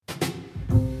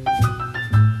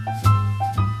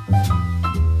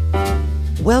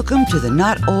Welcome to the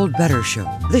Not Old Better Show,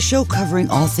 the show covering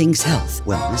all things health,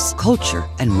 wellness, culture,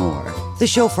 and more. The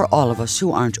show for all of us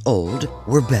who aren't old,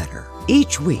 we're better.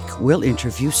 Each week, we'll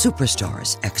interview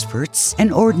superstars, experts,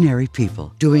 and ordinary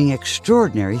people doing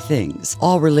extraordinary things,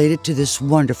 all related to this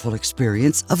wonderful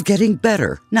experience of getting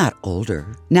better, not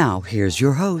older. Now, here's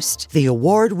your host, the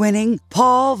award-winning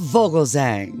Paul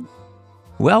Vogelzang.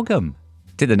 Welcome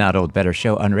to the Not Old Better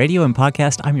Show on radio and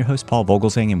podcast. I'm your host, Paul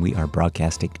Vogelzang, and we are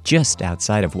broadcasting just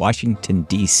outside of Washington,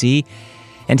 D.C.,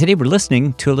 and today we're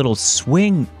listening to a little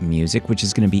swing music, which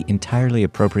is going to be entirely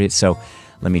appropriate. So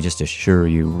let me just assure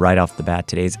you right off the bat,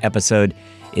 today's episode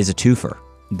is a two-fer.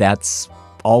 That's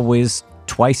always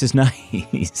twice as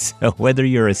nice. So whether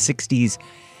you're a 60s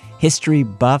history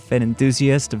buff and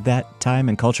enthusiast of that time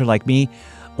and culture like me,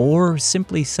 or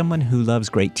simply someone who loves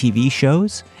great TV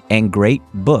shows and great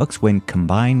books when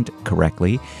combined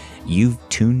correctly, you've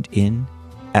tuned in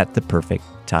at the perfect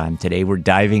time. Today we're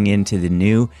diving into the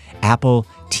new Apple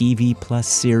TV Plus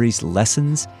series,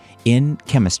 Lessons in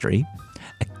Chemistry,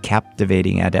 a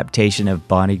captivating adaptation of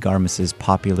Bonnie Garmus's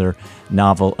popular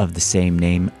novel of the same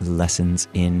name, Lessons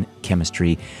in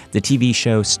Chemistry. The TV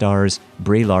show stars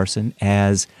Brie Larson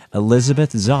as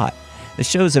Elizabeth Zott. The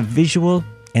show's a visual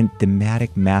and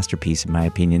thematic masterpiece, in my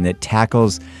opinion, that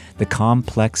tackles the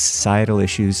complex societal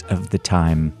issues of the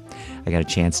time. I got a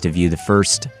chance to view the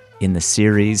first in the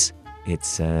series.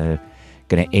 It's going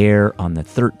to air on the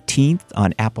 13th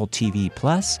on Apple TV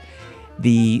Plus.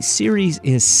 The series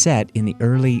is set in the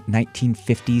early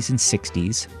 1950s and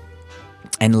 60s,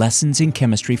 and Lessons in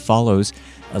Chemistry follows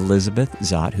Elizabeth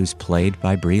Zott, who's played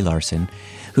by Brie Larson,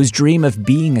 whose dream of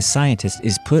being a scientist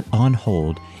is put on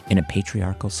hold in a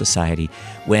patriarchal society.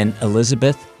 When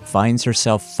Elizabeth finds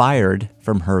herself fired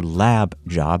from her lab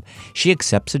job, she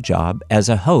accepts a job as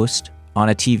a host on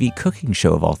a TV cooking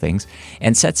show of all things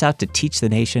and sets out to teach the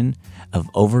nation of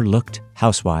overlooked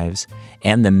housewives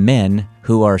and the men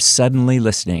who are suddenly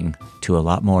listening to a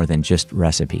lot more than just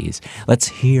recipes. Let's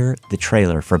hear the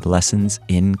trailer for Lessons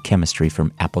in Chemistry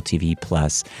from Apple TV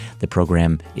Plus. The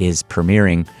program is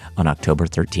premiering on October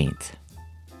 13th.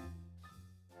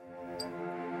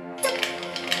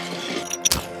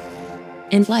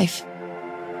 In life,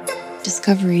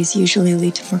 discoveries usually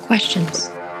lead to more questions.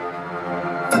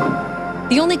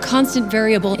 The only constant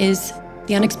variable is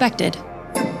the unexpected.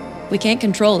 We can't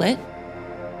control it.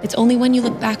 It's only when you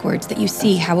look backwards that you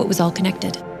see how it was all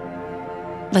connected.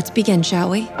 Let's begin, shall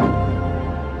we?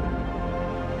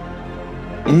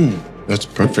 That's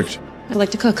perfect. I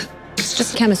like to cook. It's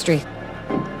just chemistry.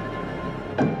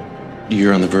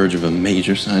 You're on the verge of a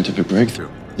major scientific breakthrough.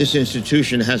 This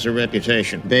institution has a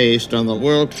reputation based on the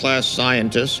world-class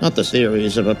scientists, not the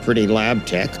theories of a pretty lab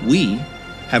tech. We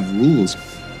have rules.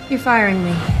 You're firing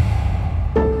me.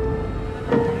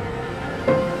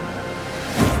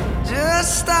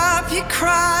 Just stop your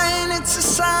crying, it's a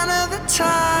sign of the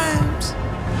times.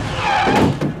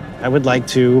 I would like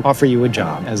to offer you a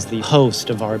job as the host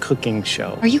of our cooking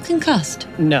show. Are you concussed?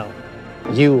 No.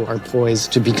 You are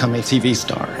poised to become a TV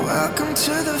star. Welcome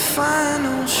to the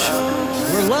final show.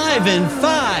 We're live in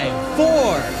 5,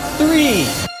 4, 3.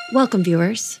 Welcome,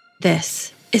 viewers.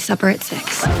 This is Supper at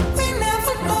 6. We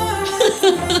never learned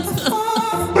before.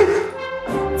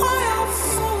 Why are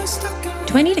we always stuck in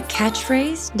Do I need a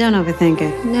catchphrase? Don't overthink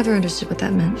it. Never understood what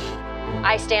that meant.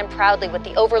 I stand proudly with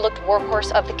the overlooked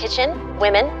workhorse of the kitchen,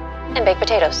 women, and baked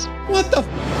potatoes. What the?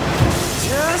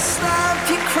 Just stop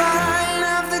your crying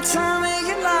of the time of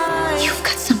your life. You've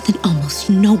got something almost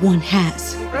no one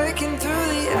has. Breaking through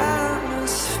the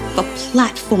atmosphere. A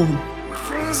platform.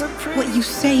 Things are pretty. What you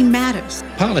say matters.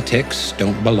 Politics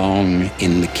don't belong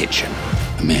in the kitchen.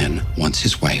 A man wants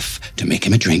his wife to make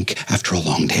him a drink after a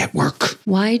long day at work.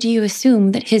 Why do you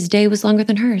assume that his day was longer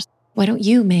than hers? Why don't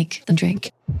you make them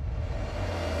drink?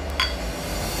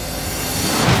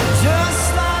 Just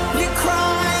stop your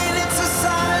crying, it's a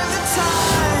sign of the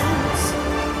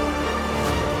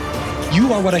times.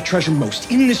 You are what I treasure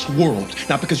most in this world.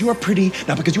 Not because you are pretty,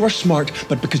 not because you are smart,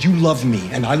 but because you love me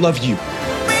and I love you. We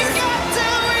got to.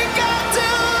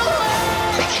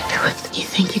 I can do it. You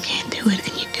think you can't do it,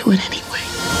 and you do it anyway.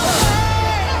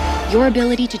 Your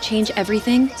ability to change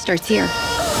everything starts here.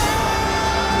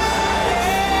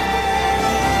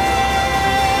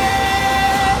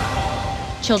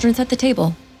 Children's at the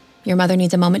table. Your mother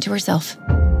needs a moment to herself.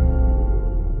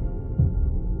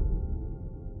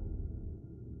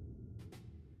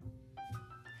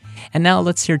 And now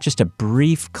let's hear just a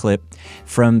brief clip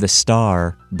from the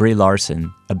star, Brie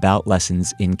Larson, about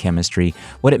Lessons in Chemistry,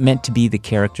 what it meant to be the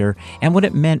character, and what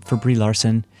it meant for Brie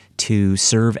Larson to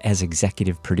serve as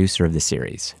executive producer of the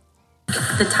series.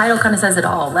 The title kind of says it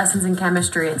all. Lessons in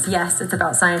chemistry. It's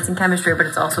about science and chemistry, but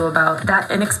it's also about that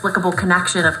inexplicable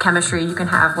connection of chemistry you can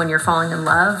have when you're falling in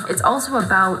love. It's also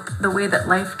about the way that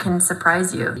life can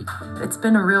surprise you. It's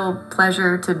been a real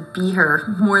pleasure to be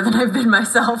her more than I've been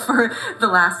myself for the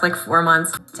last 4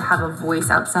 months. To have a voice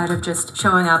outside of just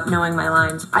showing up, knowing my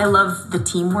lines. I love the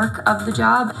teamwork of the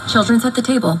job. Children's at the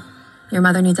table. Your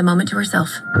mother needs a moment to herself.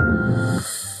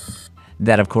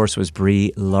 That, of course, was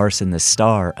Brie Larson, the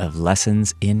star of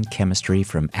Lessons in Chemistry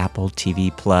from Apple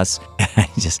TV+.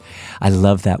 I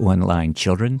love that one line.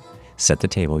 Children, set the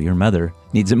table. Your mother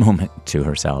needs a moment to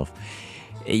herself.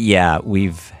 Yeah,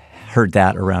 we've heard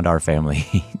that around our family,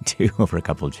 too, over a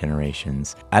couple of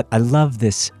generations. I love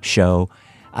this show.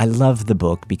 I love the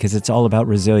book because it's all about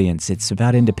resilience. It's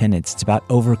about independence. It's about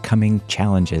overcoming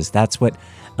challenges. That's what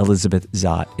Elizabeth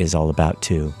Zott is all about,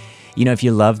 too. You know, if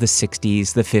you love the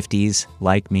 60s, the 50s,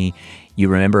 like me, you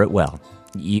remember it well.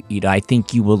 I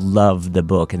think you will love the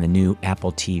book and the new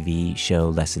Apple TV show,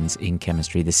 Lessons in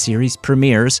Chemistry. The series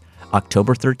premieres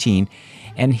October 13,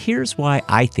 and here's why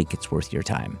I think it's worth your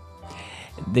time.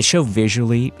 The show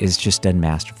visually is just done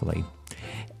masterfully.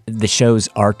 The show's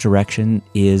art direction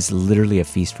is literally a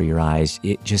feast for your eyes.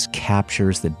 It just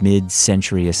captures the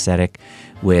mid-century aesthetic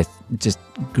with just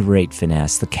great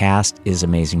finesse. The cast is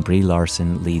amazing. Brie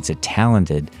Larson leads a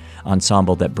talented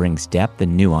ensemble that brings depth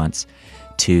and nuance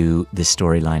to the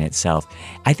storyline itself.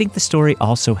 I think the story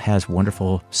also has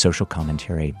wonderful social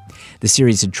commentary. The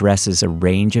series addresses a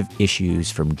range of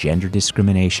issues from gender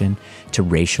discrimination to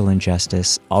racial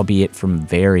injustice, albeit from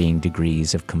varying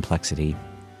degrees of complexity.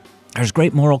 There's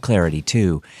great moral clarity,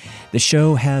 too. The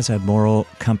show has a moral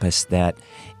compass that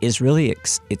is really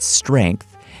its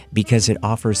strength because it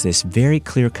offers this very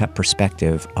clear-cut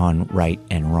perspective on right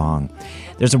and wrong.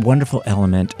 There's a wonderful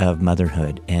element of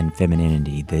motherhood and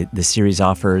femininity. The series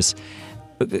offers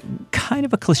kind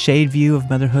of a cliched view of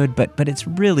motherhood, but it's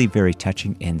really very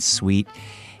touching and sweet.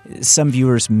 Some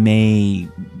viewers may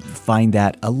find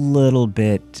that a little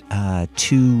bit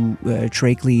too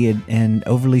trachely and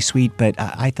overly sweet, but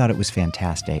I thought it was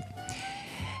fantastic.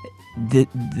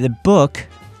 The book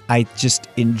I just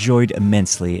enjoyed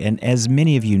immensely, and as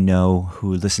many of you know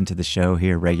who listen to the show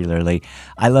here regularly,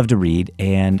 I love to read,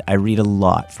 and I read a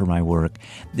lot for my work.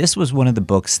 This was one of the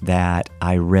books that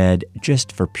I read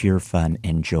just for pure fun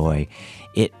and joy.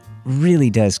 It really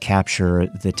does capture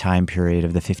the time period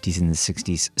of the 50s and the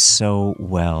 60s so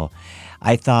well.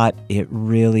 I thought it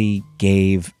really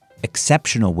gave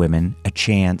exceptional women a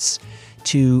chance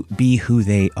to be who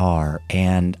they are,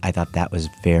 and I thought that was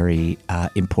very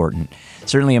important.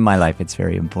 Certainly in my life, it's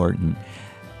very important.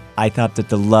 I thought that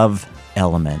the love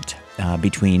element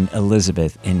between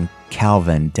Elizabeth and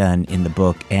Calvin, done in the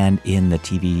book and in the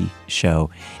TV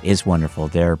show, is wonderful.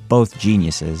 They're both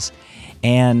geniuses,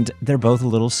 and they're both a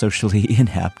little socially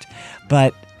inept,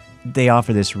 but they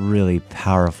offer this really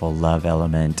powerful love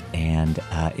element, and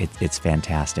it's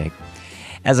fantastic.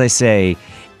 As I say,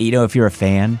 if you're a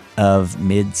fan of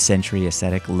mid-century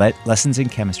aesthetic, Lessons in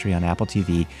Chemistry on Apple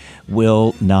TV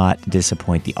will not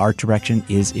disappoint. The art direction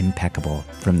is impeccable,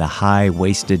 from the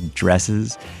high-waisted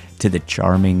dresses to the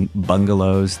charming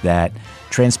bungalows that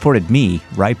transported me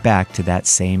right back to that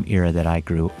same era that I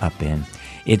grew up in.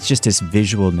 It's just this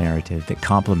visual narrative that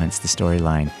complements the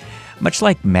storyline, much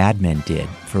like Mad Men did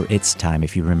for its time,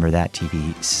 if you remember that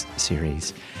TV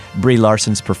series. Brie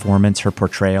Larson's performance, her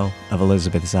portrayal of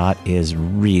Elizabeth Zott, is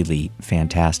really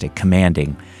fantastic,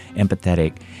 commanding,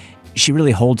 empathetic. She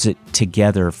really holds it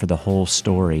together for the whole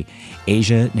story.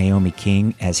 Asia Naomi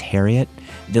King as Harriet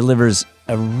delivers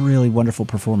a really wonderful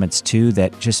performance, too,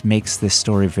 that just makes this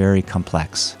story very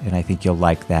complex, and I think you'll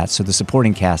like that. So the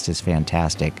supporting cast is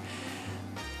fantastic.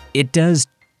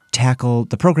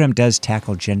 The program does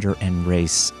tackle gender and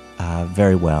race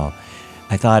very well.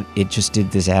 I thought it just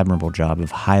did this admirable job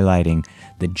of highlighting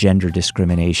the gender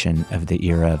discrimination of the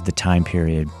era, of the time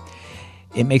period.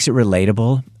 It makes it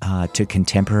relatable to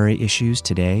contemporary issues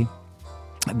today.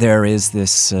 There is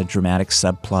this dramatic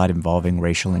subplot involving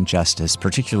racial injustice,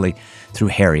 particularly through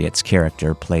Harriet's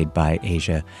character, played by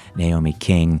Asia Naomi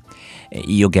King.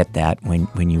 You'll get that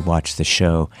when you watch the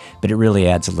show, but it really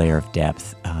adds a layer of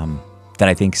depth that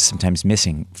I think is sometimes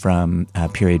missing from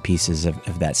period pieces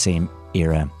of that same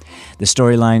era. The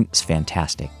storyline is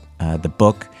fantastic. The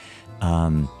book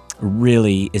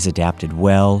really is adapted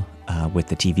well with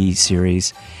the TV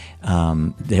series.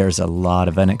 There's a lot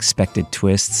of unexpected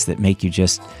twists that make you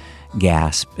just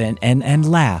gasp and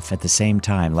laugh at the same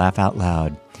time, laugh out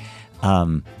loud.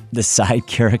 The side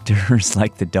characters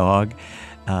like the dog,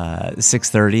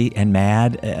 630 and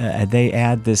Mad, they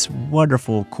add this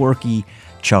wonderful, quirky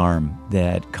charm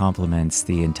that complements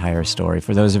the entire story.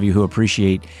 For those of you who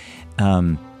appreciate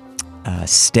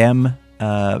STEM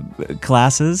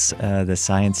classes, the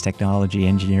science, technology,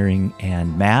 engineering,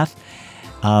 and math,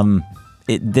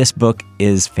 this book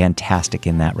is fantastic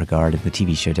in that regard. The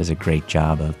TV show does a great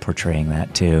job of portraying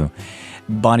that too.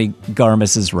 Bonnie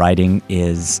Garmus's writing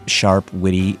is sharp,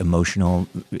 witty, emotional.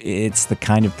 It's the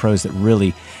kind of prose that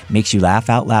really makes you laugh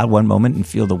out loud one moment and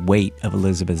feel the weight of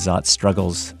Elizabeth Zott's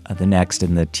struggles the next,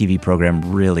 and the TV program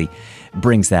really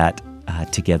brings that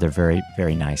together very,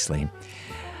 very nicely.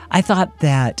 I thought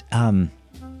that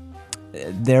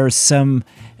there's some...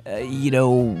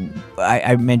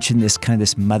 I mentioned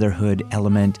this motherhood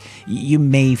element. You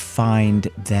may find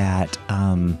that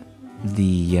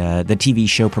the TV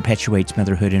show perpetuates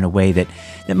motherhood in a way that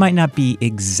might not be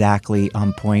exactly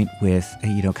on point with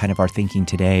kind of our thinking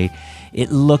today.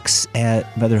 It looks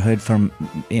at motherhood from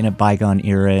in a bygone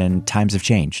era, and times have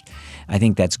changed. I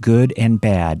think that's good and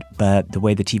bad, but the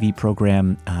way the TV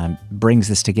program brings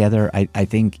this together, I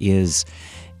think is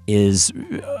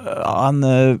on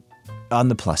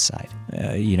the plus side.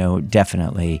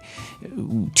 Definitely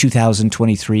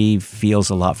 2023 feels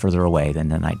a lot further away than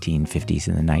the 1950s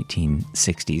and the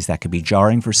 1960s. That could be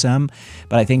jarring for some,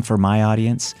 but I think for my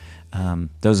audience,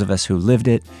 those of us who lived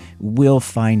it, will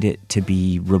find it to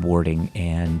be rewarding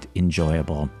and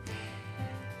enjoyable.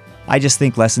 I just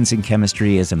think Lessons in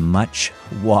Chemistry is a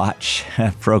much-watch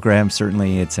program.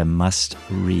 Certainly it's a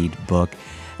must-read book,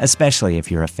 especially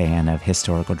if you're a fan of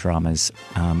historical dramas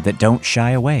that don't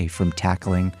shy away from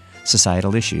tackling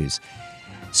societal issues.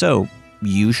 So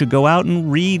you should go out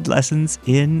and read Lessons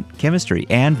in Chemistry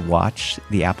and watch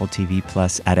the Apple TV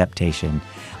Plus adaptation.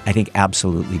 I think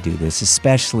absolutely do this,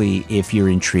 especially if you're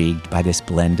intrigued by this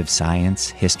blend of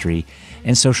science, history,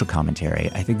 and social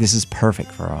commentary. I think this is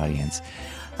perfect for our audience.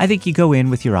 I think you go in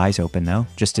with your eyes open, though,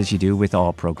 just as you do with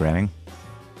all programming.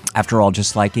 After all,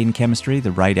 just like in chemistry,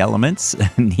 the right elements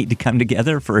need to come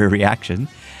together for a reaction,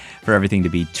 for everything to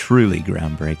be truly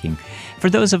groundbreaking. For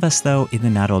those of us, though, in the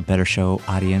Not Old Better Show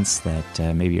audience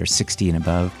that maybe are 60 and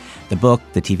above, the book,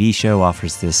 the TV show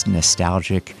offers this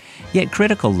nostalgic yet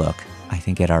critical look, I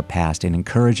think, at our past and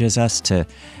encourages us to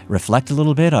reflect a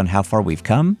little bit on how far we've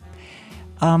come,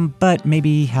 but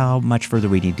maybe how much further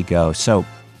we need to go. So,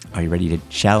 are you ready to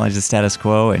challenge the status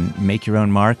quo and make your own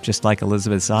mark, just like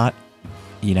Elizabeth Zott?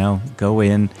 Go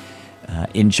in,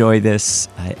 enjoy this.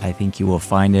 I think you will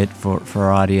find it for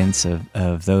our audience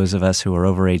of those of us who are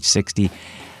over age 60.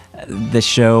 The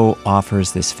show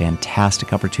offers this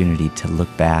fantastic opportunity to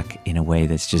look back in a way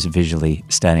that's just visually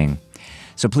stunning.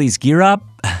 So please gear up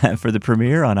for the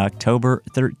premiere on October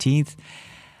 13th.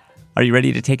 Are you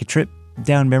ready to take a trip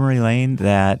down memory lane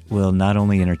that will not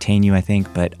only entertain you, I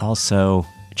think, but also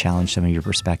challenge some of your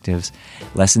perspectives?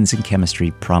 Lessons in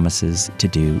Chemistry promises to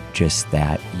do just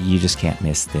that. You just can't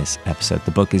miss this episode.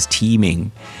 The book is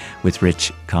teeming with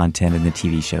rich content, and the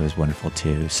TV show is wonderful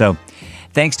too. So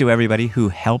thanks to everybody who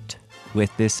helped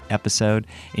with this episode.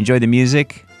 Enjoy the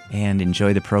music and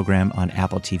enjoy the program on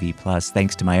Apple TV Plus.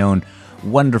 Thanks to my own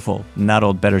wonderful Not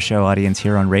Old Better Show audience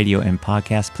here on radio and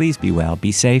podcast. Please be well,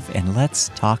 be safe, and let's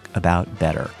talk about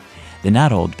better. The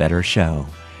Not Old Better Show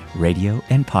radio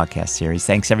and podcast series.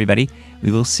 Thanks, everybody.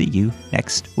 We will see you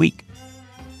next week.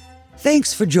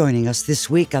 Thanks for joining us this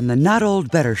week on the Not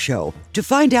Old Better Show. To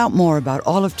find out more about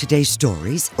all of today's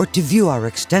stories or to view our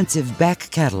extensive back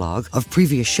catalog of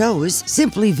previous shows,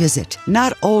 simply visit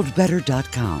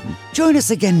notoldbetter.com. Join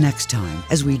us again next time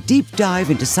as we deep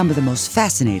dive into some of the most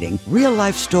fascinating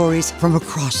real-life stories from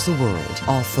across the world,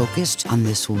 all focused on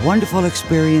this wonderful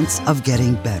experience of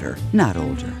getting better, not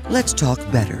older. Let's talk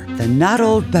better. The Not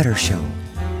Old Better Show.